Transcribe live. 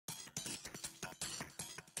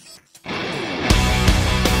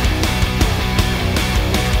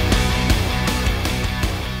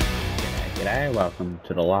Welcome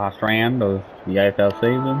to the last round of the AFL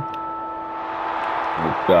season.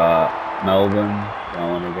 We've got Melbourne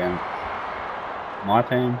going against my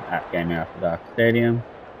team at Gaming After Dark Stadium.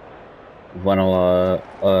 We've won our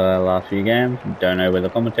last few games. Don't know where the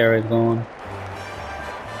commentary is going.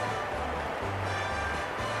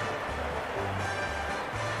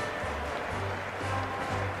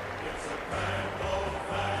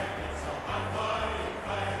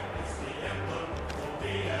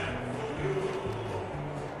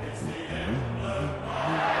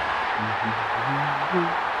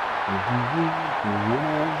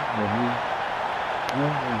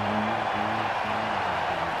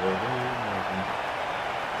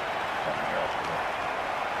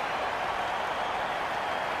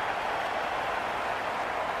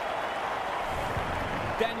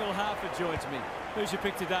 Daniel Harford joins me. Who's your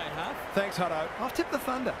pick today, Harf? Thanks, Hutto. I've tipped the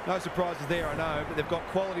Thunder. No surprises there, I know, but they've got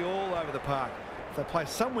quality all over the park. If they play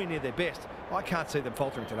somewhere near their best, I can't see them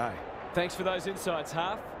faltering today. Thanks for those insights,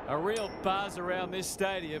 Harf. A real buzz around this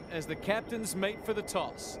stadium as the captains meet for the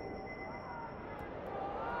toss.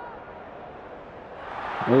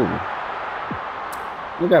 Ooh.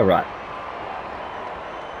 We'll go right.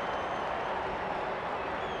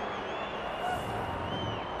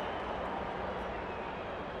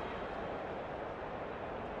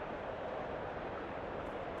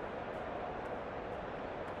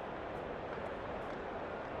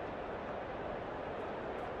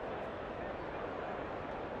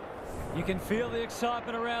 You can feel the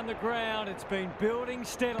excitement around the ground. It's been building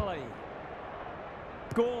steadily.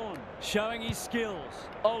 Gawn showing his skills.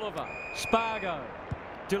 Oliver, Spargo,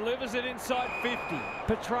 delivers it inside 50.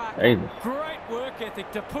 Petrarca, great work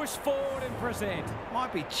ethic to push forward and present.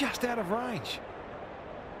 Might be just out of range.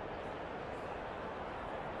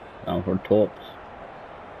 Down for tops.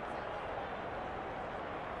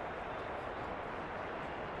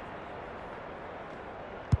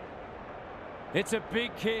 It's a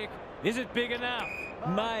big kick. Is it big enough?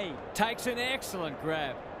 May takes an excellent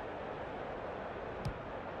grab.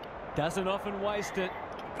 Doesn't often waste it.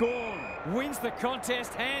 Gawn wins the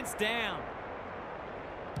contest hands down.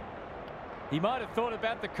 He might have thought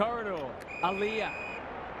about the corridor. Aliyah.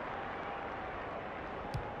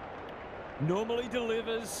 Normally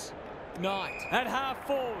delivers. Knight at half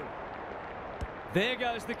forward. There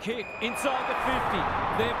goes the kick inside the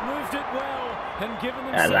 50. They've moved it well and given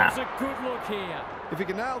themselves a good look here. If he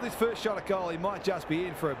can nail this first shot at goal, he might just be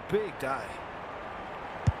in for a big day.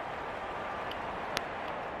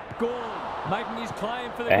 Gawn making his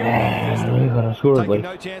claim for the goal. Taking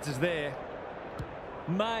no chances there.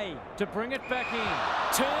 May to bring it back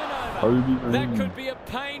in. Turnover. That could be a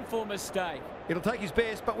painful mistake. It'll take his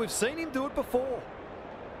best, but we've seen him do it before.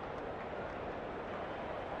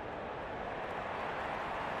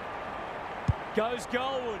 Goes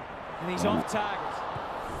goalward, and he's off target.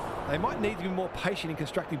 They might need to be more patient in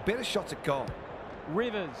constructing better shots at goal.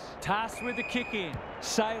 Rivers tasked with the kick in.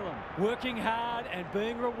 Salem working hard and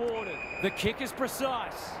being rewarded. The kick is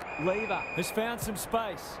precise. Lever has found some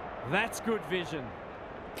space. That's good vision.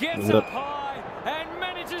 Gets up high and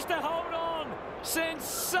manages to hold on.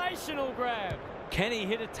 Sensational grab. Can he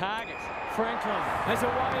hit a target? Franklin has a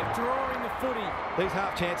way of drawing the footy. These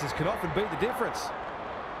half chances can often be the difference.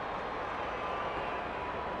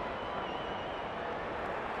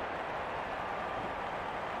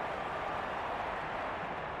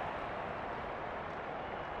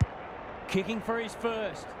 Kicking for his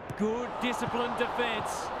first. Good disciplined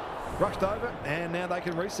defence. Rushed over and now they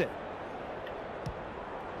can reset.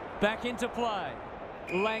 Back into play.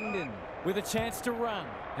 Langdon with a chance to run.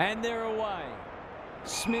 And they're away.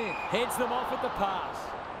 Smith heads them off at the pass.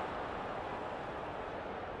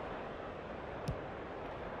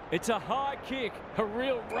 It's a high kick. A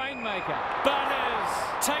real rainmaker.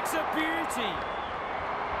 Butters takes a beauty.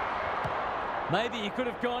 Maybe he could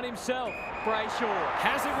have gone himself. Brayshaw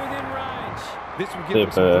has it within range. This will give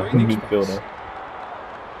him some breathing space.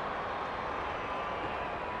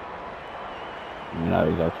 No,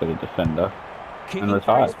 he's actually a defender. Kicking and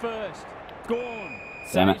retired. First. Gawn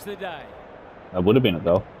saves the day. That would have been a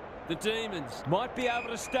goal. The Demons might be able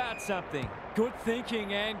to start something. Good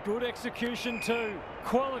thinking and good execution too.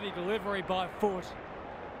 Quality delivery by foot.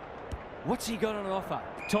 What's he got on offer?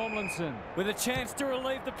 Tomlinson with a chance to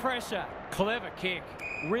relieve the pressure. Clever kick.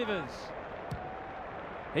 Rivers.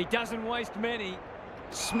 He doesn't waste many.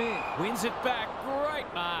 Smith wins it back. Great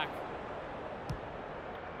mark.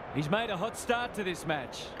 He's made a hot start to this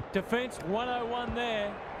match. Defence 101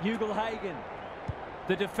 there. Ugle-Hagan.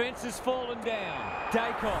 The defence has fallen down.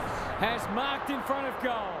 Dacos has marked in front of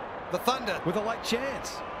goal. The Thunder with a late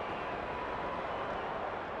chance.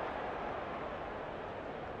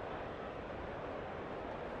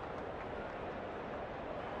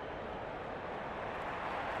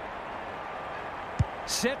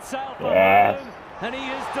 Set sail for Yes. home, and he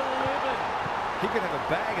is delivered. He could have a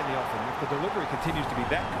bag in the offing if the delivery continues to be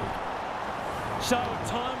that good. So a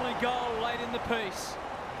timely goal late in the piece.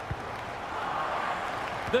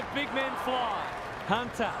 The big men fly.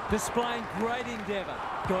 Hunter displaying great endeavour.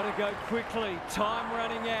 Got to go quickly. Time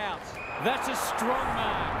running out. That's a strong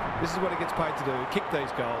mark. This is what he gets paid to do, kick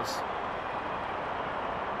these goals.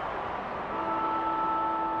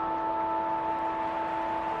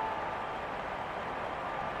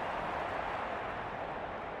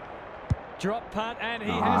 Drop punt, and he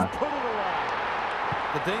has put it away.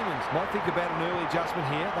 The Demons might think about an early adjustment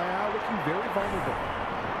here. They are looking very vulnerable.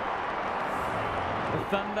 The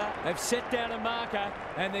Thunder have set down a marker,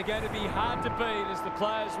 and they're going to be hard to beat as the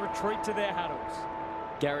players retreat to their huddles.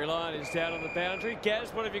 Gary Lyon is down on the boundary.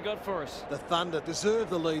 Gaz, what have you got for us? The Thunder deserve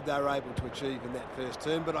the lead they were able to achieve in that first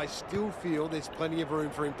term, but I still feel there's plenty of room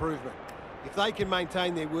for improvement. If they can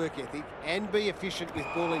maintain their work ethic and be efficient with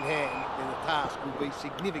ball in hand, then the task will be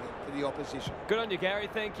significant for the opposition. Good on you, Gary.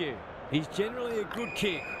 Thank you. He's generally a good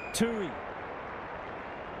kick. Tui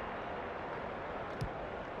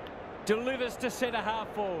delivers to centre half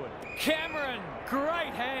forward. Cameron,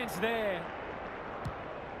 great hands there.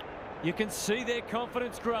 You can see their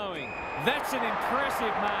confidence growing. That's an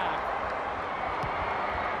impressive mark.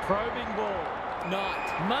 Probing ball.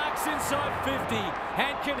 Knight marks inside 50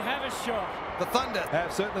 and can have a shot. The Thunder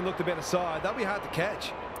have certainly looked a better side. They'll be hard to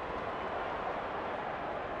catch.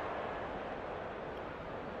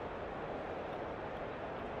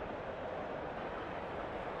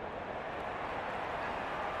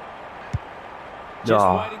 Just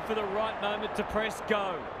waiting for the right moment to press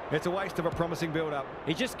go. It's a waste of a promising build-up.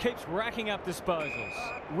 He just keeps racking up disposals.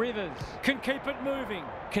 Rivers can keep it moving.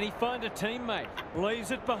 Can he find a teammate?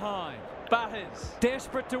 Leaves it behind. Butters,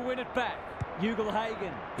 desperate to win it back.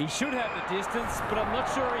 Ugle-Hagan. He should have the distance, but I'm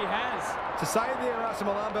not sure he has. To say there are some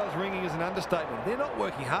alarm bells ringing is an understatement. They're not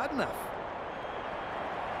working hard enough.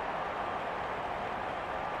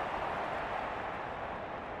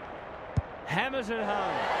 Hammers it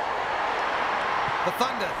home. The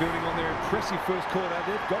Thunder, building on their impressive first quarter,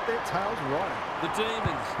 they've got their tails right. The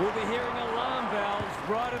Demons will be hearing alarm bells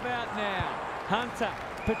right about now. Hunter,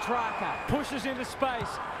 Petrarca pushes into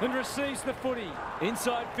space and receives the footy.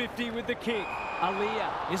 Inside 50 with the kick.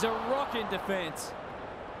 Aliyah is a rock in defence.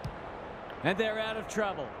 And they're out of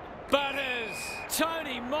trouble. Butters!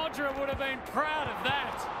 Tony Modra would have been proud of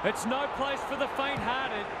that. It's no place for the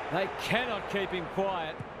faint-hearted. They cannot keep him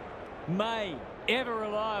quiet. May, ever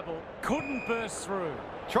reliable, couldn't burst through.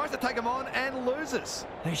 Tries to take him on and loses.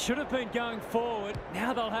 They should have been going forward.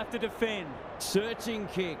 Now they'll have to defend. Searching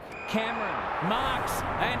kick. Cameron marks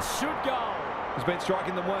and should goal. He's been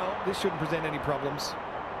striking them well. This shouldn't present any problems.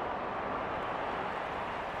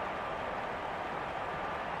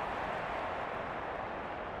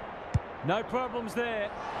 No problems there.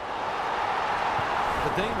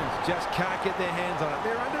 The Demons just can't get their hands on it.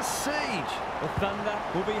 They're under siege. The Thunder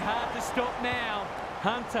will be hard to stop now.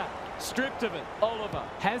 Hunter, stripped of it. Oliver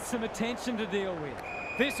has some attention to deal with.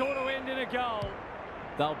 This ought to end in a goal.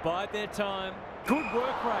 They'll bide their time. Good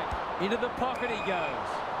work rate. Into the pocket he goes.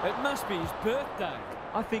 It must be his birthday.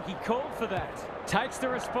 I think he called for that. Takes the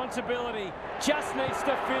responsibility. Just needs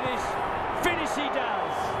to finish. Finish he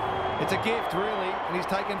does. It's a gift, really, and he's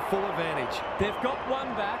taken full advantage. They've got one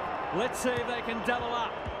back. Let's see if they can double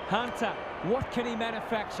up. Hunter, what can he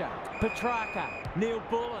manufacture? Petrarca, Neil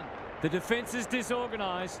Bullen. The defence is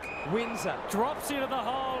disorganised. Windsor drops into the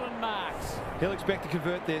hole and marks. He'll expect to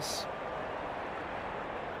convert this.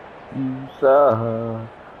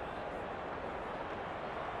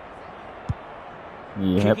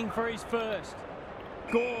 Kicking for his first.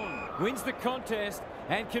 Gorn wins the contest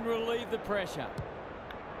and can relieve the pressure.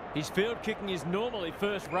 His field kicking is normally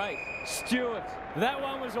first rate. Stewart, that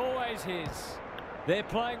one was always his. They're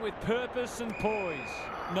playing with purpose and poise.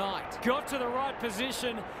 Knight got to the right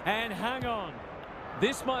position and hung on.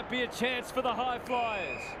 This might be a chance for the high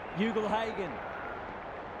flyers. Ugle-Hagan.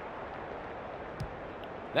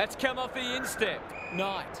 That's come off the instep.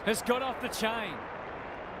 Knight has got off the chain.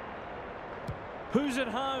 Who's at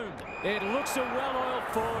home? It looks a well-oiled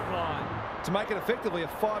forward line. To make it effectively a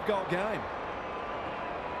 5-goal game.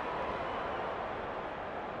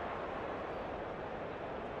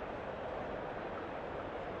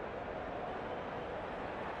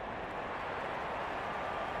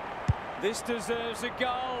 This deserves a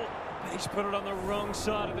goal. He's put it on the wrong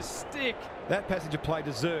side of the stick. That passage of play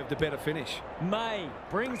deserved a better finish. May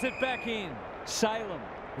brings it back in. Salem.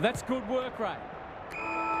 That's good work rate.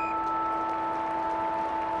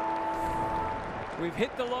 We've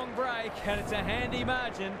hit the long break and it's a handy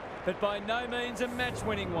margin, but by no means a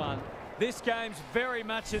match-winning one. This game's very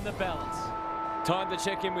much in the balance. Time to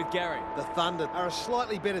check in with Gary. The Thunder are a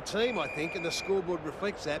slightly better team, I think, and the scoreboard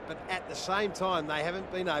reflects that, but at the same time, they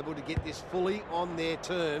haven't been able to get this fully on their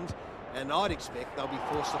terms, and I'd expect they'll be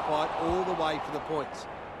forced to fight all the way for the points.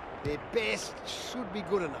 Their best should be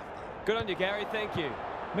good enough. Good on you, Gary. Thank you.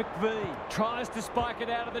 McVie tries to spike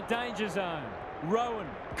it out of the danger zone. Rowan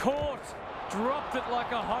caught. Dropped it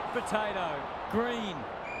like a hot potato. Green.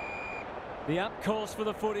 The up calls for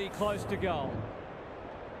the footy close to goal.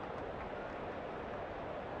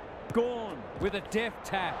 Gawn with a deft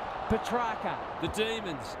tap. Petrarca. The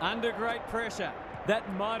Demons under great pressure.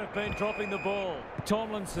 That might have been dropping the ball.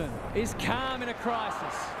 Tomlinson is calm in a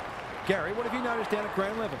crisis. Gary, what have you noticed down at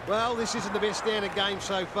ground level? Well, this isn't the best standard game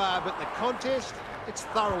so far, but the contest, it's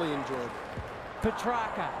thoroughly enjoyable.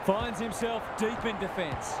 Petrarca finds himself deep in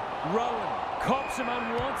defence. Rowan cops some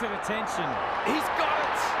unwanted attention. He's got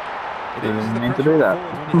it! It is the meant to pressure do that.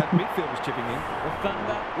 forwards when you have midfielders chipping in. The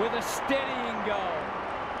Thunder with a steadying goal.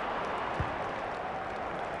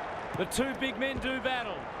 The two big men do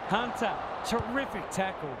battle. Hunter, terrific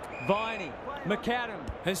tackle. Viney, McAdam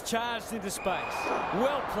has charged into space.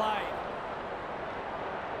 Well played.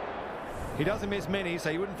 He doesn't miss many, so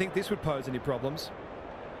you wouldn't think this would pose any problems.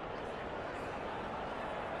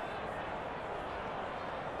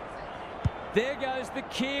 There goes the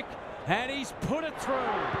kick, and he's put it through.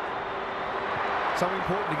 So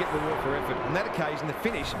important to get the reward for effort. On that occasion, the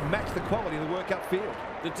finish matched the quality of the work upfield.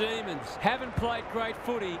 The Demons haven't played great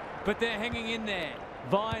footy, but they're hanging in there.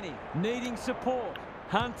 Viney needing support.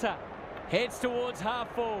 Hunter heads towards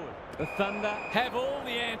half forward. The Thunder have all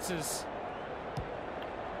the answers.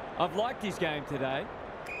 I've liked his game today.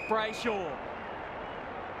 Brayshaw.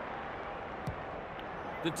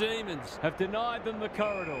 The Demons have denied them the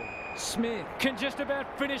corridor. Smith can just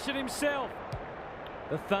about finish it himself.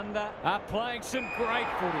 The Thunder are playing some great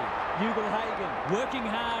footy. Ugle-Hagan working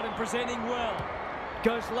hard and presenting well.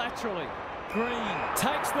 Goes laterally. Green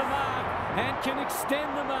takes the mark and can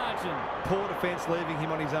extend the margin. Poor defence leaving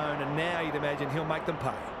him on his own, and now you'd imagine he'll make them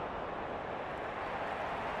pay.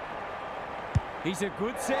 He's a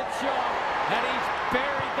good set shot, and he's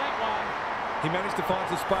buried that one. He managed to find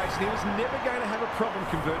some space, and he was never going to have a problem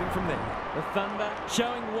converting from there. The Thunder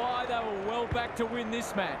showing why they were well back to win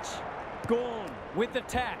this match. Gawn with the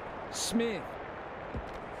tap. Smith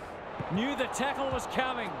knew the tackle was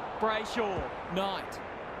coming. Brayshaw. Knight.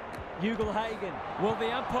 Ugle-Hagan. Will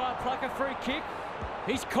the umpire pluck a free kick?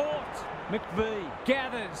 He's caught. McVie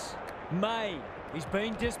gathers. May. He's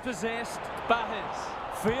been dispossessed. Butters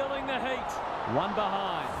feeling the heat. One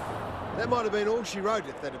behind. That might have been all she wrote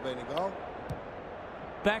if that had been a goal.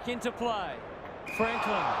 Back into play.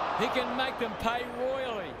 Franklin. He can make them pay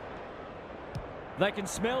royally. They can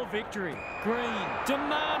smell victory. Green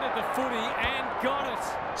demanded the footy and got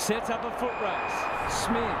it. Sets up a foot race.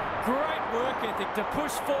 Smith, great work ethic to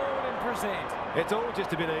push forward and present. It's all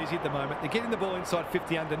just a bit easy at the moment. They're getting the ball inside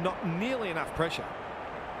 50 under, not nearly enough pressure.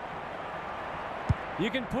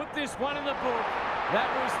 You can put this one in the book.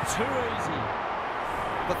 That was too easy.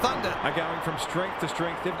 The Thunder are going from strength to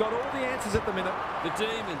strength. They've got all the answers at the minute. The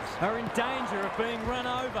Demons are in danger of being run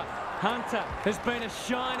over. Hunter has been a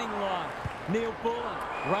shining light. Neil Bullen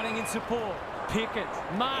running in support. Pickett,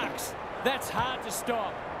 Marks. That's hard to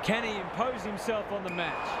stop. Can he impose himself on the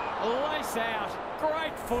match? Lace out.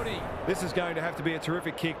 Great footy. This is going to have to be a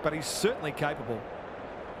terrific kick, but he's certainly capable.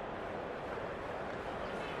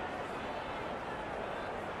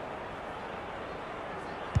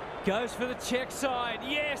 Goes for the check side.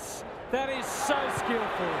 Yes, that is so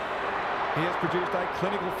skillful. He has produced a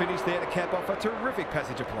clinical finish there to cap off a terrific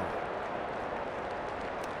passage of play.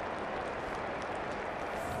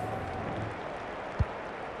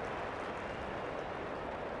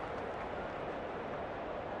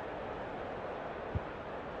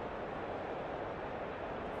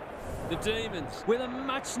 The Demons with a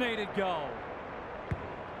much-needed goal.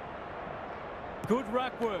 Good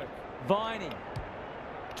ruck work. Viney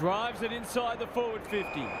drives it inside the forward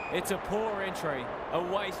 50. It's a poor entry. A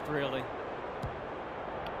waste, really.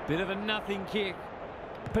 Bit of a nothing kick.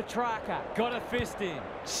 Petrarca got a fist in.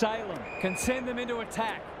 Salem can send them into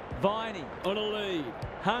attack. Viney on a lead.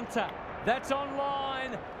 Hunter, that's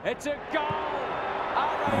online. It's a goal.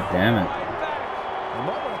 Damn it. You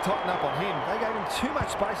might want to tighten up on him. They gave him too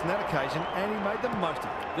much space on that occasion, and he made the most of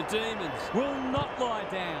it. The Demons will not lie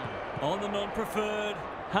down. On the non-preferred,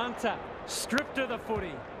 Hunter stripped of the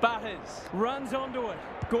footy. Butters runs onto it.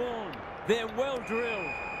 Gawn, they're well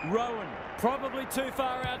drilled. Rowan probably too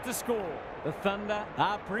far out to score. The Thunder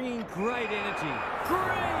are bringing great energy.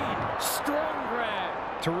 Green, strong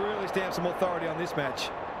grab. To really stamp some authority on this match.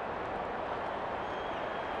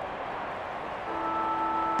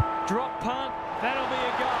 Drop punt. That'll be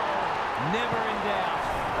a goal. Never in doubt.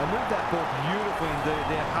 They moved that ball beautifully indeed.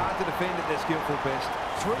 They're hard to defend at their skillful best.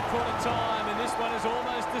 Three-quarter time, and this one is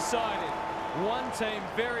almost decided. One team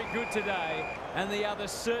very good today, and the other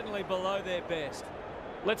certainly below their best.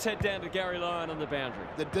 Let's head down to Gary Lyon on the boundary.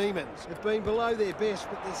 The Demons have been below their best,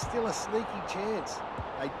 but there's still a sneaky chance.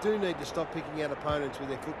 They do need to stop picking out opponents with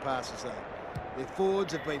their foot passes, though. Their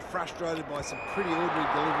forwards have been frustrated by some pretty ordinary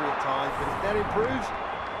delivery at times, but if that improves,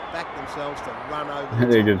 back themselves to run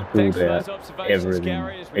over. They just Thanks pulled for out those observations, everything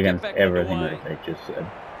Gary, as we against get back everything underway. that they just said.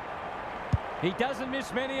 He doesn't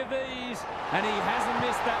miss many of these, and he hasn't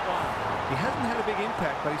missed that one. He hasn't had a big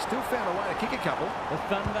impact, but he's still found a way to kick a couple. The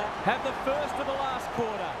Thunder have the first of the last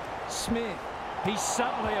quarter. Smith, he's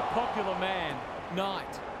suddenly a popular man.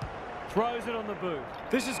 Knight throws it on the boot.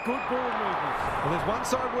 This is good ball movement. Well, there's one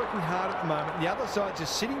side working hard at the moment, and the other side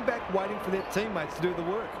just sitting back waiting for their teammates to do the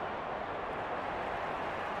work.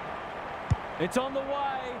 It's on the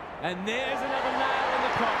way, and there's another nail in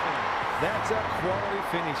the coffin. That's a quality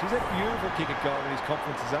finish. He's a beautiful kick at goal when his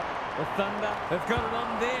confidence is up. The Thunder have got it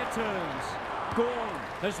on their terms. Gorn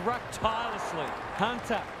has rucked tirelessly.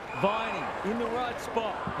 Hunter, Viney in the right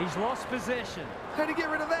spot. He's lost possession. How do you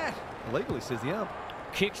get rid of that? Illegally, says the ump.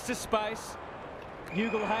 Kicks to space.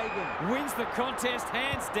 Ugle-Hagan wins the contest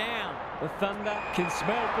hands down. The Thunder can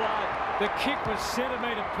smell blood. The kick was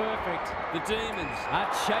centimetre perfect. The Demons are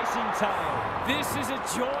chasing tail. This is a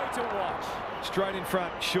joy to watch. Straight in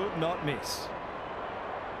front, should not miss.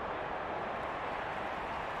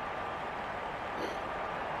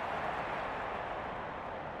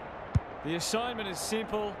 The assignment is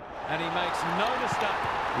simple, and he makes no mistake.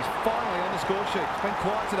 He's finally on the score sheet. It's been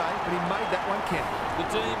quiet today, but he made that one count. The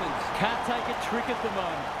Demons can't take a trick at the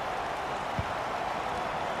moment.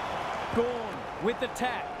 Gorn with the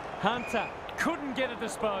tap. Hunter couldn't get a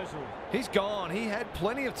disposal. He's gone. He had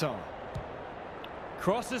plenty of time.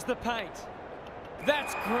 Crosses the paint.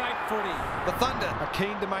 That's great footy. The Thunder are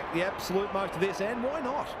keen to make the absolute most of this, and why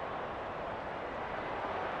not?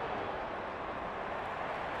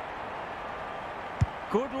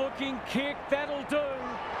 Good-looking kick, that'll do.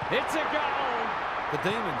 It's a goal. The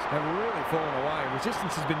Demons have really fallen away.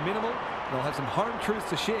 Resistance has been minimal, and they'll have some home truths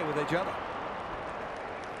to share with each other.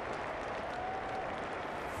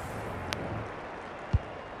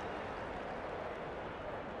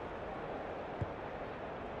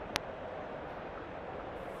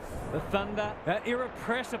 The Thunder are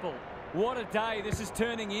irrepressible. What a day this is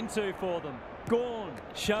turning into for them. Gorn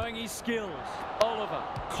showing his skills. Oliver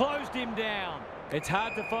closed him down. It's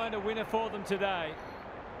hard to find a winner for them today.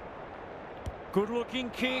 Good-looking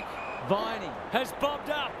kick. Viney has bobbed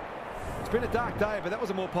up. It's been a dark day, but that was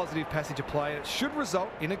a more positive passage of play. It should result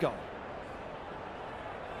in a goal.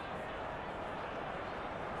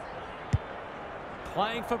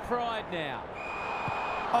 Playing for pride now.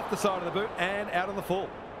 Off the side of the boot and out on the full.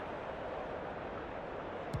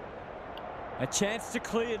 A chance to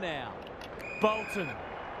clear now. Bolton.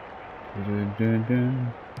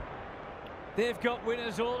 They've got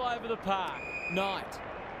winners all over the park. Knight.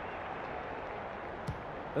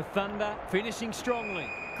 The Thunder finishing strongly.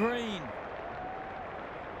 Green.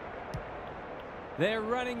 They're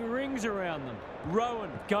running rings around them.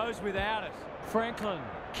 Rowan goes without it. Franklin.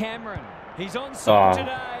 Cameron. He's on side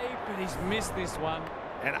today, but he's missed this one.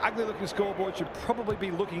 An ugly-looking scoreboard should probably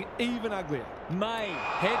be looking even uglier. May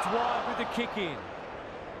heads wide with the kick in.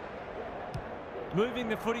 Moving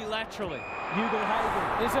the footy laterally.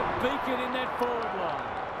 Ugle-Hagan. There's a beacon in that forward line.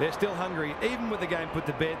 They're still hungry, even with the game put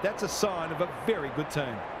to bed. That's a sign of a very good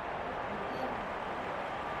team.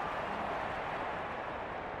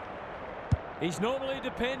 He's normally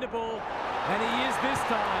dependable, and he is this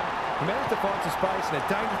time. He managed to find some space in a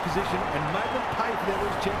dangerous position and made them pay for their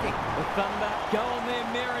loose checking. The Thunder go on their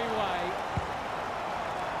merry way.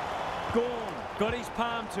 Gorn got his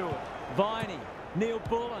palm to it. Viney, Neil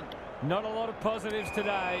Bullen. Not a lot of positives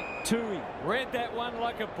today. Tui read that one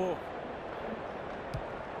like a book.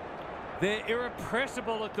 They're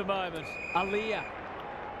irrepressible at the moment. Aaliyah.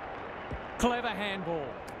 Clever handball.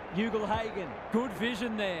 Ugle-Hagan. Good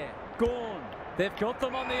vision there. Gorn. They've got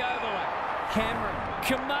them on the overlap. Cameron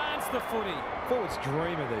commands the footy. Forwards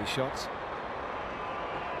dream of these shots.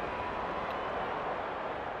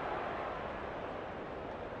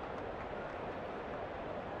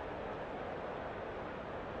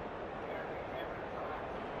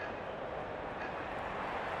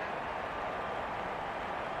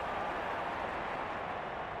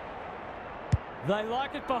 They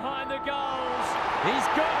like it behind the goals. He's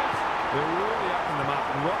got it. They're really opening them up,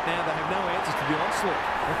 and right now they have no answers to the onslaught.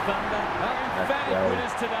 The Thunder are emphatic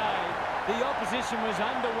winners today. The opposition was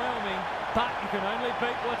underwhelming, but you can only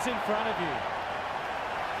beat what's in front of you.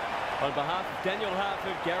 On behalf of Daniel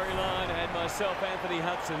Harford, Gary Lyon and myself, Anthony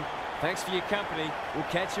Hudson, thanks for your company. We'll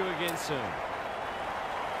catch you again soon.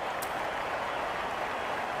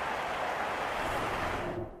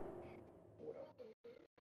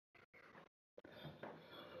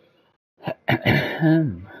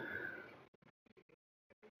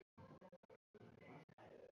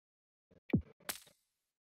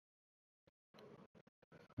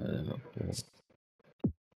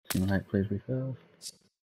 Simulate, please be first.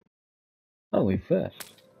 Oh, we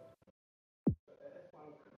first.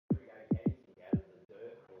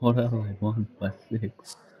 What are we? 1 by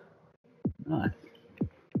 6. Nice.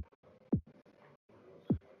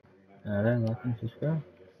 Like and subscribe.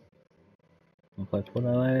 We'll catch what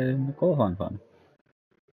I in the qualifying fun.